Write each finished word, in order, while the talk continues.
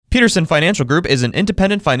Peterson Financial Group is an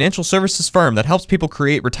independent financial services firm that helps people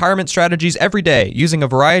create retirement strategies every day using a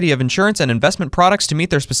variety of insurance and investment products to meet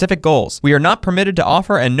their specific goals. We are not permitted to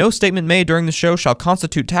offer, and no statement made during the show shall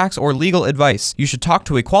constitute tax or legal advice. You should talk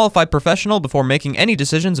to a qualified professional before making any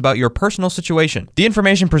decisions about your personal situation. The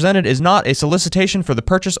information presented is not a solicitation for the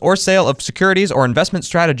purchase or sale of securities or investment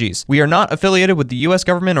strategies. We are not affiliated with the U.S.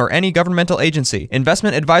 government or any governmental agency.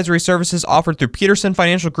 Investment advisory services offered through Peterson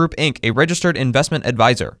Financial Group, Inc., a registered investment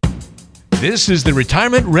advisor. This is the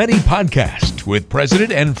Retirement Ready Podcast with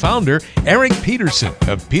President and Founder Eric Peterson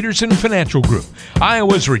of Peterson Financial Group,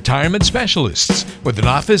 Iowa's retirement specialists with an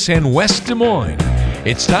office in West Des Moines.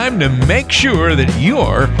 It's time to make sure that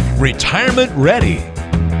you're retirement ready.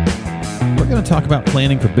 We're going to talk about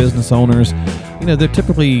planning for business owners. You know,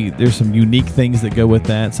 there's some unique things that go with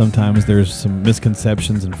that. Sometimes there's some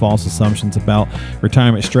misconceptions and false assumptions about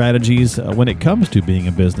retirement strategies when it comes to being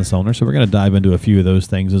a business owner. So we're going to dive into a few of those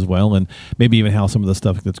things as well, and maybe even how some of the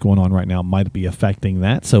stuff that's going on right now might be affecting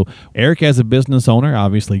that. So Eric, as a business owner,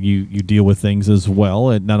 obviously you deal with things as well,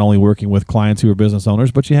 and not only working with clients who are business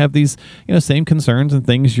owners, but you have these same concerns and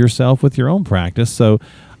things yourself with your own practice. So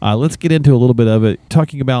let's get into a little bit of it,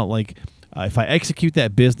 talking about if I execute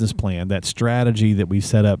that business plan, that strategy that we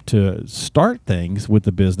set up to start things with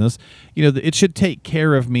the business, it should take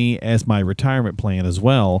care of me as my retirement plan as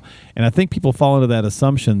well. And I think people fall into that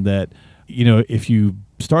assumption that, if you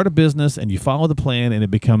start a business and you follow the plan and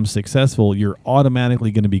it becomes successful, you're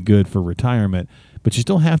automatically going to be good for retirement. But you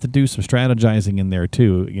still have to do some strategizing in there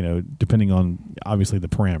too, depending on obviously the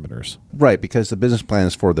parameters. Right, because the business plan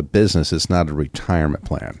is for the business. It's not a retirement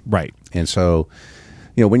plan. Right. And so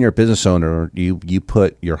when you're a business owner, you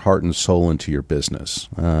put your heart and soul into your business.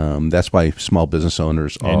 That's why small business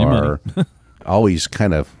owners are always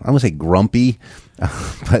kind of, I wouldn't say grumpy,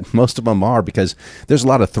 but most of them are, because there's a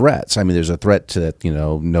lot of threats. I mean, there's a threat to,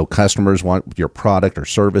 no customers want your product or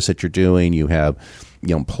service that you're doing. You have,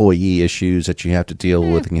 employee issues that you have to deal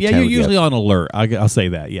with. Yeah, you're usually on alert. I'll say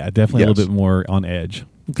that. Yeah, definitely a little bit more on edge.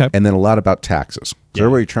 Okay. And then a lot about taxes. So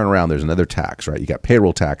everywhere you turn around, there's another tax, right? You got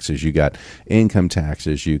payroll taxes, you got income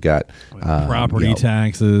taxes, you got property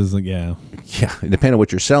taxes. Yeah. Yeah. And depending on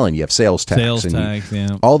what you're selling, you have sales tax.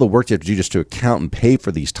 All the work you have to do just to account and pay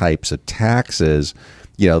for these types of taxes,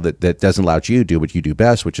 that doesn't allow you to do what you do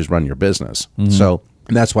best, which is run your business. Mm-hmm. So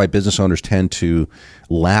that's why business owners tend to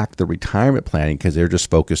lack the retirement planning, because they're just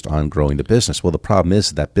focused on growing the business. Well, the problem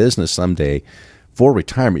is that business someday, for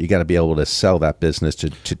retirement, you got to be able to sell that business to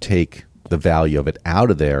take the value of it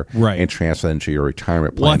out of there, right, and transfer it into your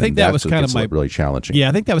retirement plan. Well, I think that was kind of really challenging. Yeah,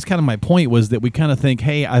 I think that was kind of my point, was that we kind of think,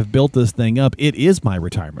 hey, I've built this thing up. It is my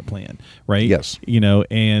retirement plan, right? Yes.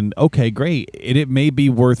 And okay, great. It may be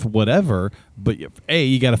worth whatever, but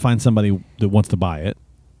you got to find somebody that wants to buy it,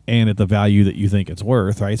 and at the value that you think it's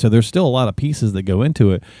worth, right? So there's still a lot of pieces that go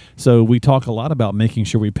into it. So we talk a lot about making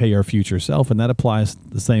sure we pay our future self, and that applies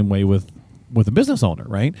the same way with a business owner,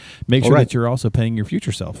 right? Make sure that you're also paying your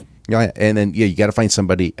future self. Yeah, and then you got to find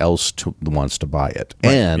somebody else wants to buy it,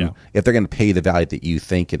 right. And if they're going to pay the value that you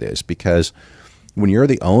think it is, because when you're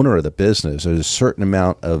the owner of the business, there's a certain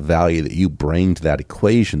amount of value that you bring to that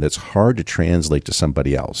equation that's hard to translate to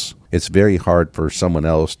somebody else. It's very hard for someone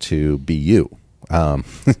else to be you,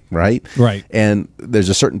 right? Right. And there's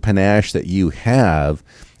a certain panache that you have.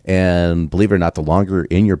 And believe it or not, the longer you're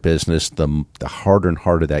in your business, the harder and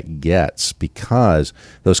harder that gets, because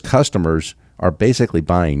those customers are basically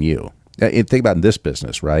buying you. And think about in this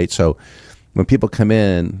business, right? So when people come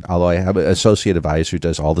in, although I have an associate advisor who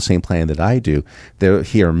does all the same planning that I do, they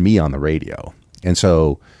hear me on the radio. And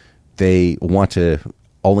so they want to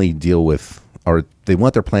only deal with, or they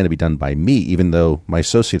want their plan to be done by me, even though my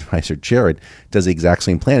associate advisor, Jared, does the exact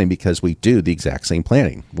same planning, because we do the exact same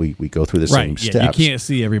planning. We go through the same steps. You can't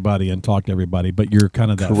see everybody and talk to everybody, but you're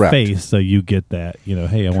kind of that face, so you get that,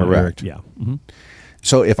 hey, I want Eric. Yeah. Mm-hmm.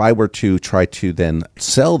 So if I were to try to then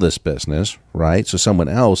sell this business, right, so someone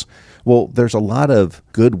else, well, there's a lot of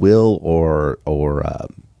goodwill or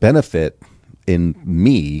benefit in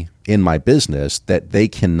me, in my business, that they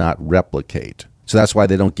cannot replicate. So that's why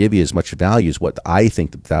they don't give you as much value as what I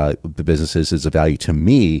think the business is a value to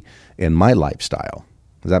me in my lifestyle.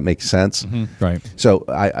 Does that make sense? Mm-hmm. Right. So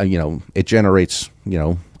I it generates,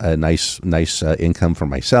 a nice income for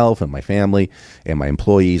myself and my family and my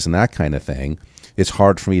employees and that kind of thing. It's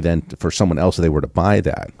hard for me then for someone else if they were to buy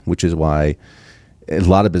that, which is why a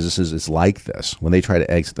lot of businesses is like this. When they try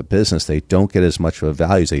to exit the business, they don't get as much of a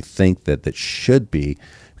value as they think that should be,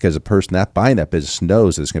 because the person that buying that business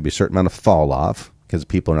knows there's going to be a certain amount of fall off, because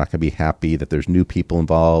people are not going to be happy that there's new people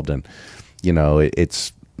involved, and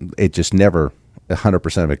it just never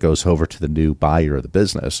 100% of it goes over to the new buyer of the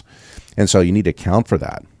business. And so you need to account for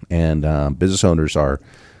that. And business owners are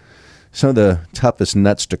some of the toughest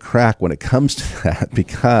nuts to crack when it comes to that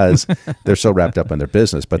because they're so wrapped up in their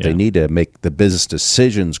business. But they need to make the business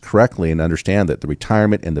decisions correctly and understand that the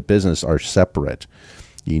retirement and the business are separate.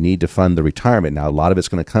 You need to fund the retirement. Now, a lot of it's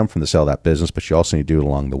going to come from the sale of that business, but you also need to do it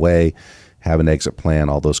along the way, have an exit plan,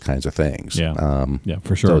 all those kinds of things. Yeah,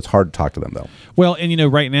 for sure. So it's hard to talk to them, though. Well,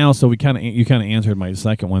 and right now, so you kind of answered my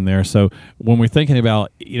second one there. So when we're thinking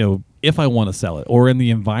about, if I want to sell it, or in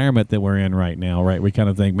the environment that we're in right now, right, we kind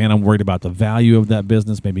of think, man, I'm worried about the value of that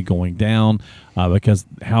business maybe going down because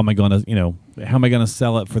how am I going to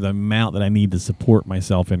sell it for the amount that I need to support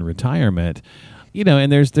myself in retirement?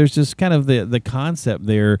 And there's just kind of the concept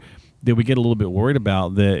there that we get a little bit worried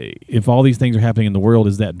about, that if all these things are happening in the world,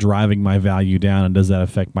 is that driving my value down, and does that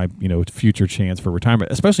affect my future chance for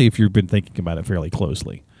retirement, especially if you've been thinking about it fairly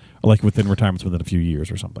closely, like within retirements within a few years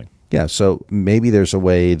or something. Yeah, so maybe there's a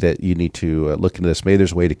way that you need to look into this. Maybe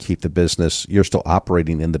there's a way to keep the business, you're still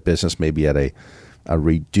operating in the business maybe at a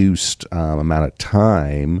reduced amount of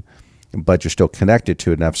time, but you're still connected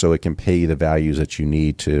to it enough so it can pay you the values that you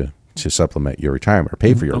need to supplement your retirement or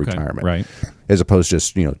pay for your retirement, right? As opposed to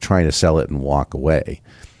just trying to sell it and walk away.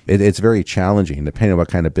 It's very challenging depending on what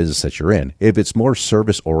kind of business that you're in. If it's more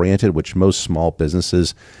service oriented, which most small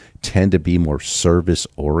businesses tend to be more service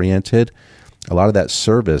oriented, a lot of that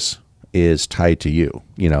service is tied to you.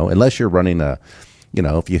 Unless you're running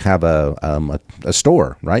if you have a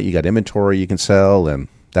store, right? You got inventory you can sell and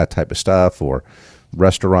that type of stuff. Or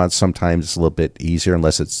restaurants, sometimes it's a little bit easier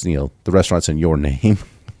unless it's the restaurant's in your name.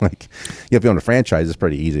 Like, if you own a franchise, it's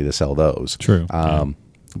pretty easy to sell those. True.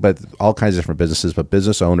 But all kinds of different businesses. But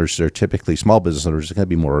business owners, they're typically small business owners. Are going to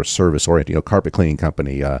be more service oriented. Carpet cleaning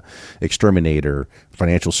company, exterminator,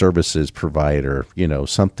 financial services provider.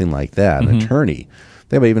 Something like that. An attorney.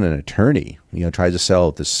 They have even an attorney. Tries to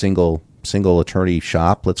sell this single attorney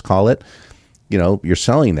shop. Let's call it. You're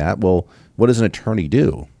selling that. Well, what does an attorney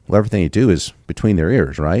do? Well, everything they do is between their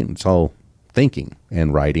ears, right? It's all thinking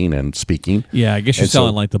and writing and speaking. Yeah, I guess you're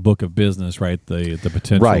selling like the book of business, right? The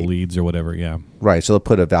potential leads or whatever, yeah. Right, so they'll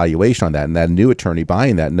put a valuation on that, and that new attorney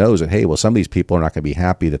buying that knows that, hey, well, some of these people are not going to be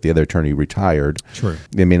happy that the other attorney retired. Sure.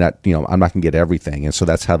 They may not, I'm not going to get everything, and so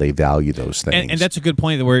that's how they value those things. And that's a good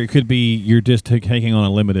point where it could be you're just taking on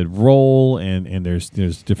a limited role, and there's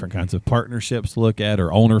different kinds of partnerships to look at,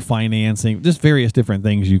 or owner financing, just various different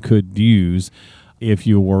things you could use if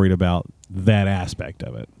you're worried about that aspect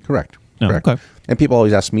of it. Correct. No, correct. okay. And people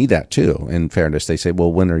always ask me that too. In fairness, they say,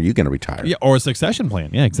 well, when are you going to retire? Yeah, or a succession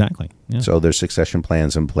plan. Yeah, exactly. Yeah. So there's succession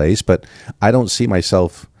plans in place, but I don't see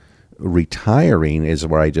myself retiring as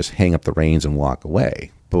where I just hang up the reins and walk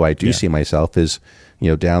away. But what I do see myself is,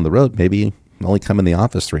 down the road, maybe only come in the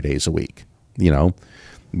office 3 days a week,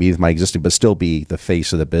 meet with my existing, but still be the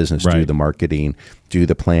face of the business, do the marketing, do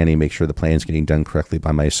the planning, make sure the plan's getting done correctly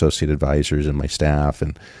by my associate advisors and my staff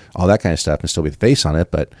and all that kind of stuff, and still be the face on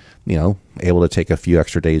it, but, able to take a few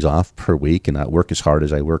extra days off per week and not work as hard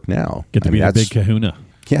as I work now. Get to be a big kahuna.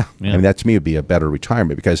 Yeah. That to me would be a better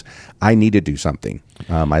retirement because I need to do something.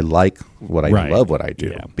 I like what I love what I do.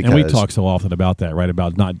 Yeah. And we talk so often about that, right?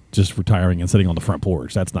 About not just retiring and sitting on the front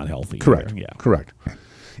porch. That's not healthy. Correct. Either. Yeah. Correct.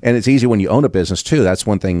 And it's easy when you own a business too. That's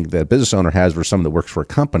one thing that a business owner has versus someone that works for a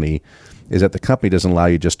company is that the company doesn't allow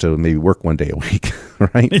you just to maybe work 1 day a week,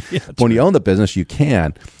 right? When you own the business, you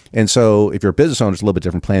can. And so if you're a business owner, it's a little bit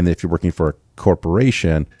different plan than if you're working for a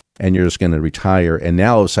corporation and you're just going to retire. And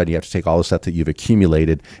now all of a sudden you have to take all the stuff that you've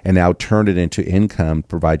accumulated and now turn it into income,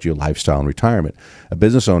 provide you a lifestyle in retirement. A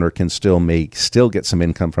business owner can still get some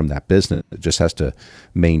income from that business. It just has to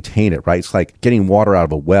maintain it, right? It's like getting water out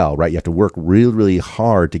of a well, right? You have to work really, really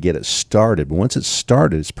hard to get it started. But once it's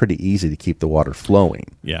started, it's pretty easy to keep the water flowing.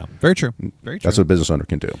 Yeah, very true. Very true. That's what a business owner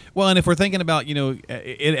can do. Well, and if we're thinking about,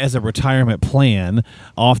 it as a retirement plan,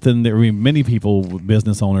 often there are many people,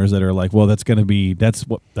 business owners, that are like, well, that's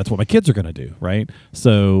what my kids are going to do, right?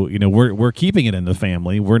 So, we're keeping it in the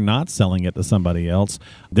family. We're not selling it to somebody else.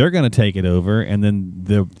 They're going to take it over, and then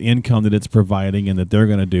the income that it's providing and that they're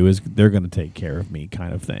going to do is they're going to take care of me,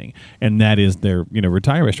 kind of thing. And that is their,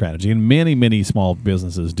 retirement strategy. And many, many small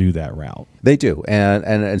businesses do that route. They do,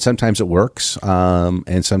 and sometimes it works,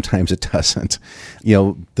 and sometimes it doesn't.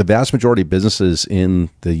 The vast majority of businesses in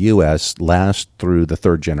the U.S. last through the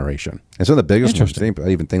third generation. And some of the biggest ones, I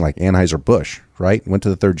even think like Anheuser-Busch, right? Went to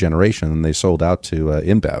the third generation and they sold out to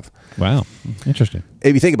InBev. Wow. Interesting.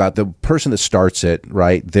 If you think about it, the person that starts it,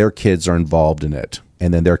 right, their kids are involved in it.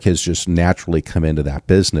 And then their kids just naturally come into that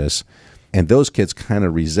business. And those kids kind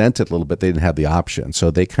of resent it a little bit. They didn't have the option.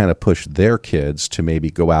 So they kind of push their kids to maybe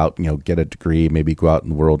go out, get a degree, maybe go out in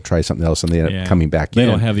the world, try something else, and they end up coming back in. They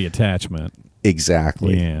don't have the attachment.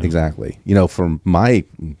 Exactly. Yeah. Exactly.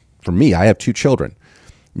 For me, I have 2 children.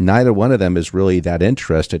 Neither one of them is really that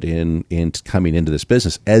interested in coming into this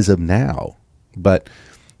business as of now. But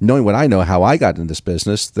knowing what I know, how I got into this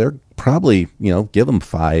business, they're probably, give them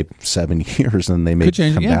 5-7 years and they may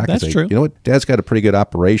come back and say, true. You know what, Dad's got a pretty good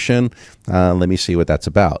operation. Let me see what that's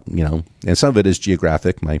about, And some of it is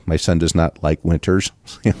geographic. My son does not like winters.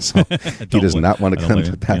 So he does not want to come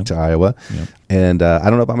back to Iowa. Yep. And I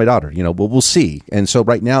don't know about my daughter, but we'll see. And so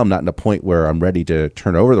right now I'm not in a point where I'm ready to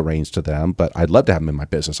turn over the reins to them, but I'd love to have them in my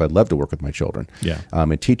business. I'd love to work with my children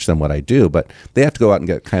and teach them what I do. But they have to go out and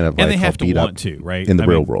get kind of and they have to want to, right? In the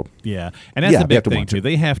real world. Yeah. And that's the big thing, too.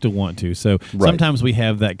 They have to want to. So sometimes we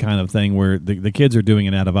have that kind of thing where the kids are doing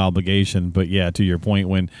it out of obligation. But, to your point,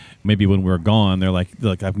 when we're gone, they're like,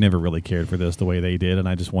 look, I've never really cared for this the way they did, and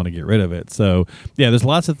I just want to get rid of it. So, there's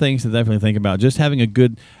lots of things to definitely think about. Just having a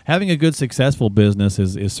good successful business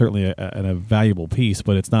is certainly a valuable piece,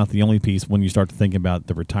 but it's not the only piece when you start to think about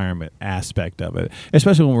the retirement aspect of it,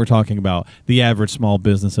 especially when we're talking about the average small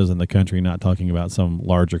businesses in the country, not talking about some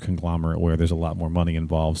larger conglomerate where there's a lot more money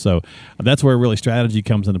involved. So that's where really strategy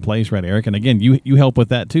comes into place, right, Eric? And again, you help with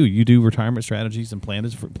that too. You do retirement strategies and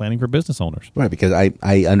planning for business owners. Right, because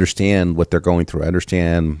I understand what they're going through. I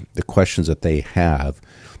understand the questions that they have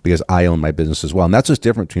because I own my business as well. And that's what's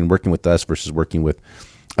different between working with us versus working with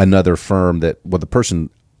another firm that, the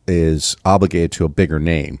person is obligated to a bigger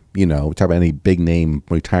name. We talk about any big name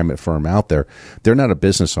retirement firm out there. They're not a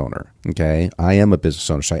business owner. Okay. I am a business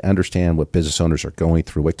owner. So I understand what business owners are going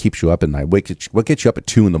through, what keeps you up at night, what gets you up at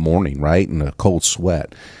 2 a.m, right? In a cold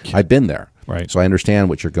sweat. I've been there. Right. So I understand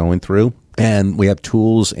what you're going through. And we have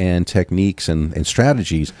tools and techniques and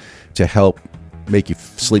strategies to help make you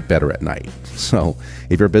sleep better at night. So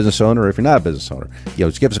if you're a business owner or if you're not a business owner,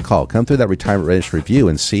 just give us a call. Come through that retirement readiness review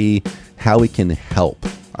and see how we can help,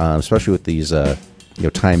 especially with these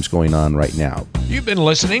times going on right now. You've been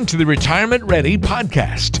listening to the Retirement Ready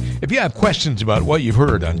podcast. If you have questions about what you've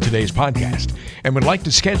heard on today's podcast and would like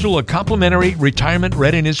to schedule a complimentary retirement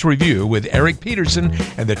readiness review with Eric Peterson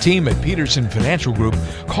and the team at Peterson Financial Group,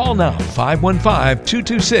 call now.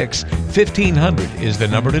 515-226-1500 is the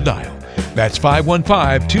number to dial. That's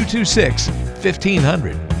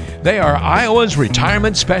 515-226-1500. They are Iowa's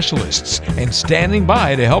retirement specialists and standing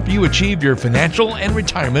by to help you achieve your financial and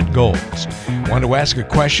retirement goals. Want to ask a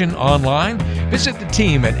question online? Visit the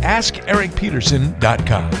team at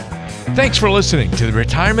AskEricPeterson.com. Thanks for listening to the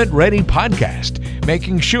Retirement Ready podcast,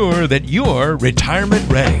 making sure that you're retirement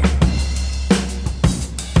ready.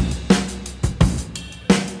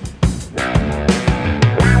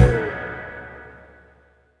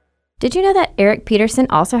 Did you know that Eric Peterson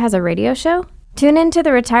also has a radio show? Tune in to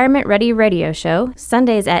the Retirement Ready radio show,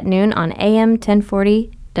 Sundays at noon on AM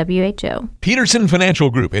 1040 WHO. Peterson Financial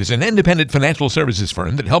Group is an independent financial services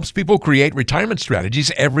firm that helps people create retirement strategies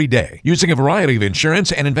every day, using a variety of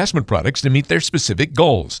insurance and investment products to meet their specific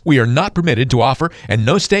goals. We are not permitted to offer, and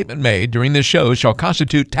no statement made during this show shall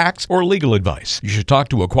constitute tax or legal advice. You should talk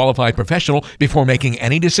to a qualified professional before making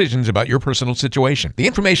any decisions about your personal situation. The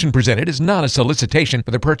information presented is not a solicitation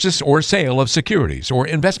for the purchase or sale of securities or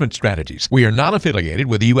investment strategies. We are not affiliated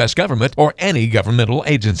with the U.S. government or any governmental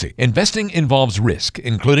agency. Investing involves risk,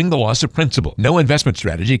 including the loss of principal. No investment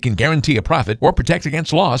strategy can guarantee a profit or protect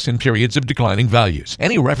against loss in periods of declining values.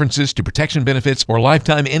 Any references to protection benefits or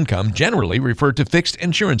lifetime income generally refer to fixed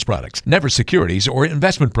insurance products, never securities or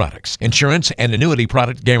investment products. Insurance and annuity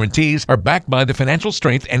product guarantees are backed by the financial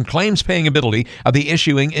strength and claims-paying ability of the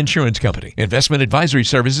issuing insurance company. Investment advisory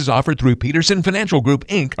services offered through Peterson Financial Group,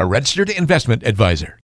 Inc., a registered investment advisor.